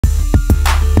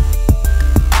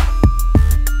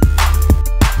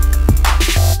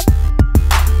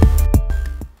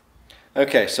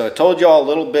Okay, so I told you all a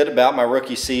little bit about my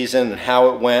rookie season and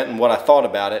how it went and what I thought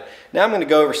about it. Now I'm going to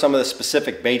go over some of the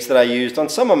specific baits that I used on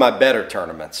some of my better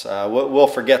tournaments. We'll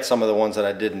forget some of the ones that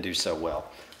I didn't do so well.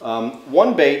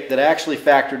 One bait that actually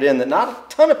factored in that not a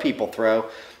ton of people throw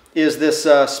is this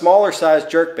smaller size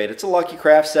jerk bait. It's a Lucky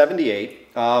Craft 78,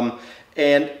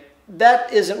 and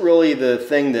that isn't really the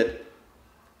thing that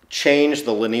changed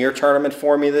the linear tournament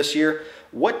for me this year.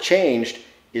 What changed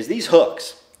is these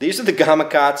hooks. These are the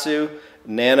Gamakatsu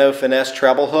Nano Finesse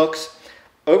treble hooks.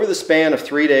 Over the span of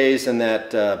 3 days in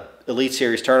that Elite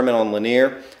Series tournament on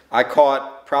linear, I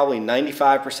caught probably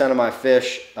 95% of my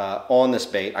fish on this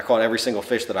bait. I caught every single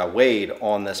fish that I weighed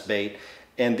on this bait.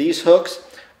 And these hooks,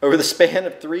 over the span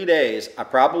of 3 days, I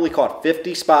probably caught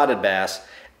 50 spotted bass,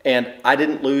 and I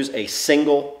didn't lose a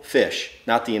single fish,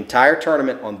 not the entire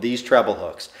tournament, on these treble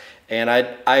hooks. And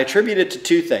I attribute it to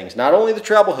two things, not only the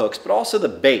treble hooks, but also the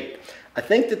bait. I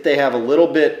think that they have a little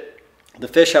bit, the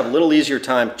fish have a little easier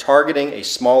time targeting a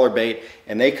smaller bait,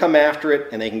 and they come after it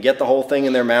and they can get the whole thing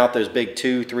in their mouth, those big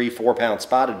 2, 3, 4 pound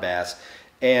spotted bass.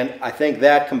 And I think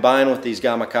that combined with these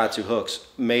Gamakatsu hooks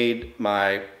made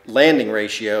my landing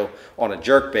ratio on a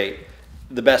jerk bait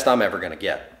the best I'm ever going to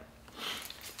get.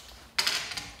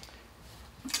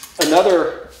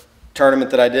 Another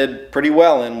tournament that I did pretty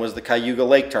well in was the Cayuga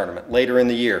Lake tournament later in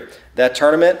the year. That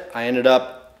tournament, I ended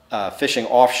up fishing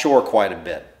offshore quite a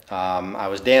bit. I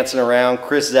was dancing around.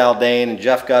 Chris Zaldane and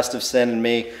Jeff Gustafson and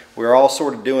me, we were all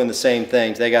sort of doing the same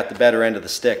things. They got the better end of the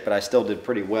stick, but I still did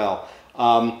pretty well.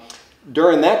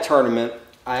 During that tournament,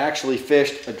 I actually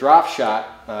fished a drop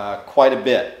shot quite a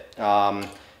bit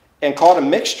and caught a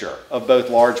mixture of both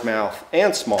largemouth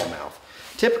and smallmouth.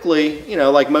 Typically, you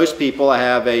know, like most people, I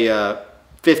have a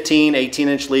 15,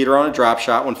 18-inch leader on a drop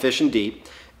shot when fishing deep,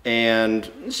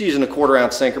 and it's using a 1/4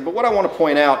 ounce sinker. But what I want to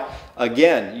point out,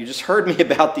 again, you just heard me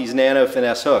about these Nano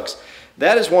Finesse hooks.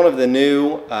 That is one of the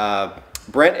new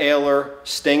Brent Ehrler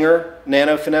Stinger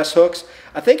Nano Finesse hooks.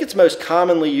 I think it's most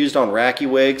commonly used on wacky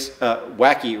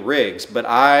rigs, but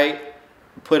I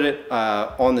put it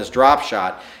on this drop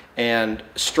shot and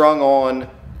strung on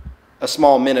a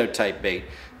small minnow type bait.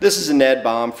 This is a Ned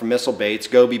Bomb from Missile Baits,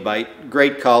 goby bite,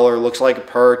 great color, looks like a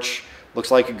perch, looks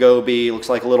like a goby, looks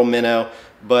like a little minnow.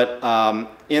 But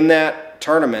in that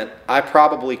tournament, I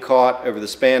probably caught over the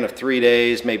span of 3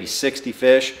 days, maybe 60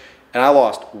 fish, and I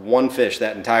lost one fish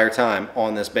that entire time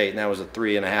on this bait, and that was a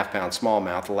 3.5 pound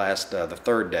smallmouth the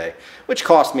third day, which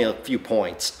cost me a few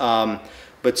points.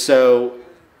 But so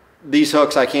these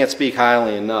hooks, I can't speak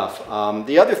highly enough.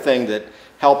 The other thing that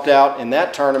helped out in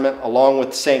that tournament, along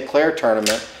with the St. Clair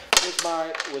tournament,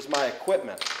 was my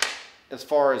equipment as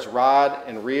far as rod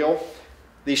and reel.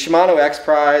 The Shimano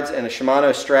X-Prides and a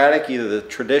Shimano Stratic, either the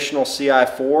traditional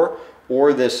CI4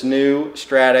 or this new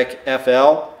Stratic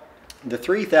FL, the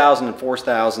 3000 and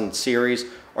 4000 series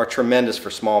are tremendous for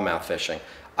smallmouth fishing.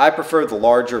 I prefer the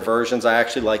larger versions. I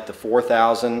actually like the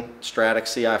 4000 Stratic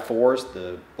CI4s,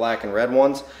 the black and red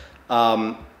ones.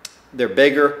 They're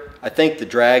bigger. I think the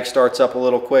drag starts up a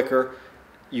little quicker.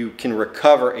 You can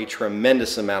recover a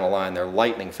tremendous amount of line. They're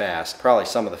lightning fast, probably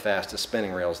some of the fastest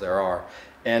spinning reels there are.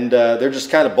 And they're just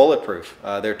kind of bulletproof.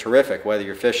 They're terrific, whether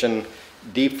you're fishing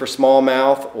deep for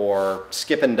smallmouth or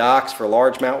skipping docks for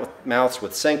largemouths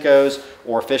with Senkos,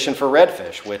 or fishing for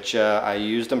redfish, which I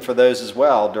used them for those as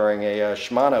well during a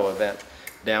Shimano event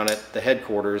down at the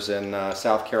headquarters in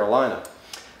South Carolina.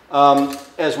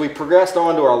 As we progressed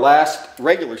on to our last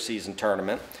regular season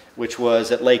tournament, which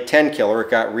was at Lake Tenkiller, it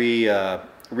got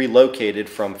relocated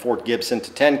from Fort Gibson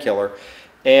to Tenkiller.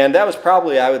 And that was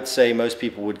probably, I would say, most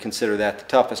people would consider that the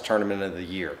toughest tournament of the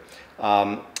year.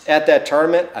 At that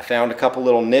tournament, I found a couple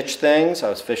little niche things. I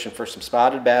was fishing for some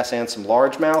spotted bass and some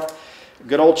largemouth.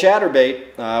 Good old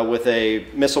chatterbait with a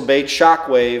Missile Bait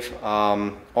Shockwave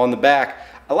on the back.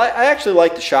 I actually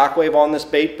like the Shockwave on this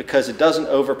bait because it doesn't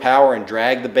overpower and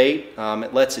drag the bait.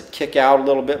 It lets it kick out a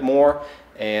little bit more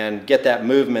and get that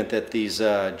movement that these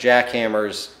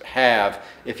jackhammers have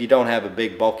if you don't have a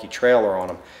big bulky trailer on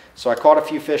them. So I caught a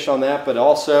few fish on that, but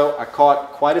also I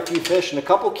caught quite a few fish and a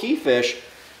couple key fish,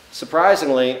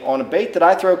 surprisingly, on a bait that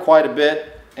I throw quite a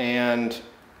bit, and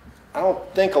I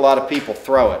don't think a lot of people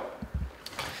throw it.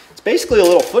 It's basically a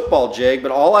little football jig,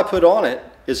 but all I put on it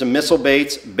is a Missile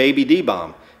Baits Baby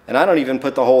D-Bomb, and I don't even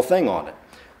put the whole thing on it.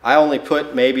 I only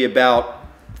put maybe about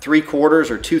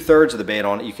 3/4 or 2/3 of the bait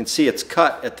on it. You can see it's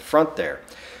cut at the front there.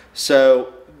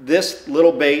 So this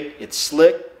little bait, it's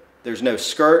slick, there's no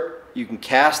skirt, you can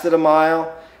cast it a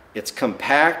mile, it's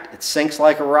compact, it sinks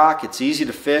like a rock, it's easy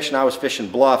to fish, and I was fishing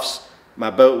bluffs. My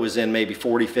boat was in maybe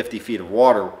 40, 50 feet of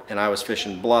water, and I was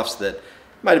fishing bluffs that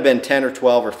might have been 10 or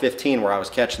 12 or 15 where I was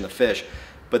catching the fish.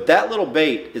 But that little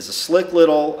bait is a slick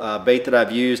little bait that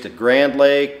I've used at Grand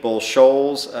Lake, Bull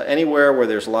Shoals, anywhere where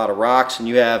there's a lot of rocks and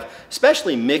you have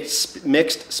especially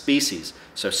mixed species.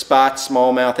 So spots,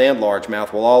 smallmouth, and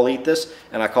largemouth will all eat this,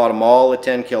 and I caught them all at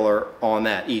 10 killer on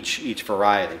that, each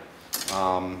variety.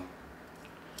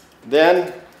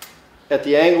 Then at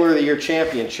the Angler of the Year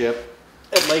Championship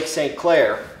at Lake St.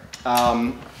 Clair,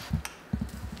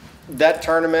 that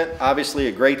tournament, obviously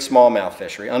a great smallmouth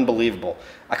fishery, unbelievable.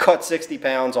 I caught 60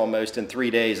 pounds almost in 3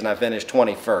 days and I finished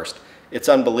 21st. It's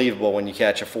unbelievable when you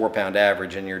catch a 4-pound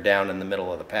average and you're down in the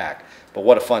middle of the pack. But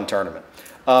what a fun tournament.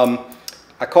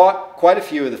 I caught quite a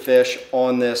few of the fish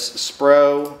on this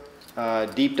Spro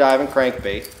deep diving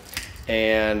crankbait,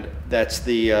 and that's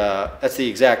the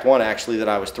exact one actually that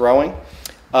I was throwing.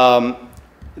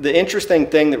 The interesting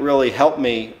thing that really helped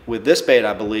me with this bait,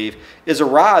 I believe, is a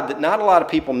rod that not a lot of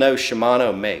people know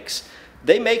Shimano makes.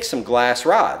 They make some glass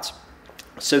rods.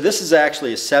 So this is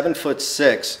actually a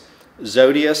 7'6"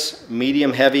 Zodius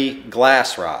medium heavy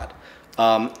glass rod.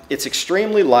 It's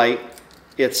extremely light.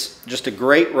 It's just a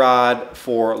great rod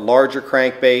for larger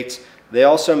crankbaits. They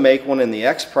also make one in the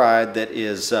X Pride that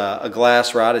is a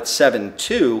glass rod. It's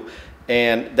 7'2",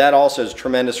 and that also is a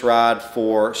tremendous rod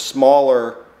for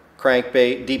smaller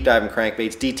crankbait, deep diving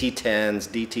crankbaits, DT10s,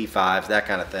 DT5s, that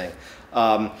kind of thing.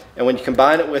 And when you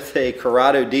combine it with a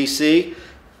Corrado DC,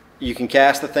 you can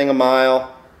cast the thing a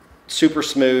mile, super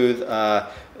smooth.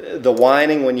 The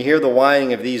whining, when you hear the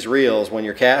whining of these reels, when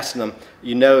you're casting them,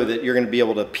 you know that you're going to be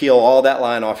able to peel all that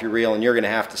line off your reel and you're going to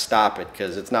have to stop it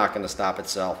because it's not going to stop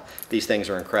itself. These things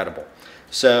are incredible.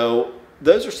 So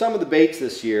those are some of the baits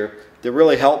this year that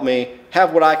really helped me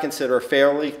have what I consider a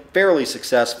fairly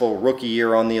successful rookie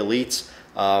year on the elites.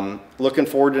 Looking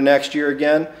forward to next year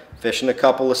again, fishing a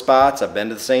couple of spots. I've been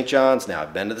to the St. John's now,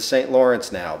 I've been to the St.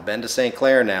 Lawrence now, I've been to St.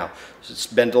 Clair now, it's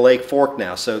been to Lake Fork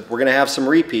now. So we're going to have some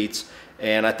repeats,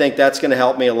 and I think that's going to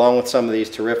help me along with some of these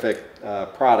terrific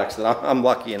products that I'm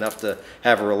lucky enough to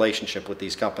have a relationship with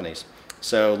these companies.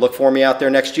 So look for me out there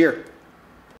next year.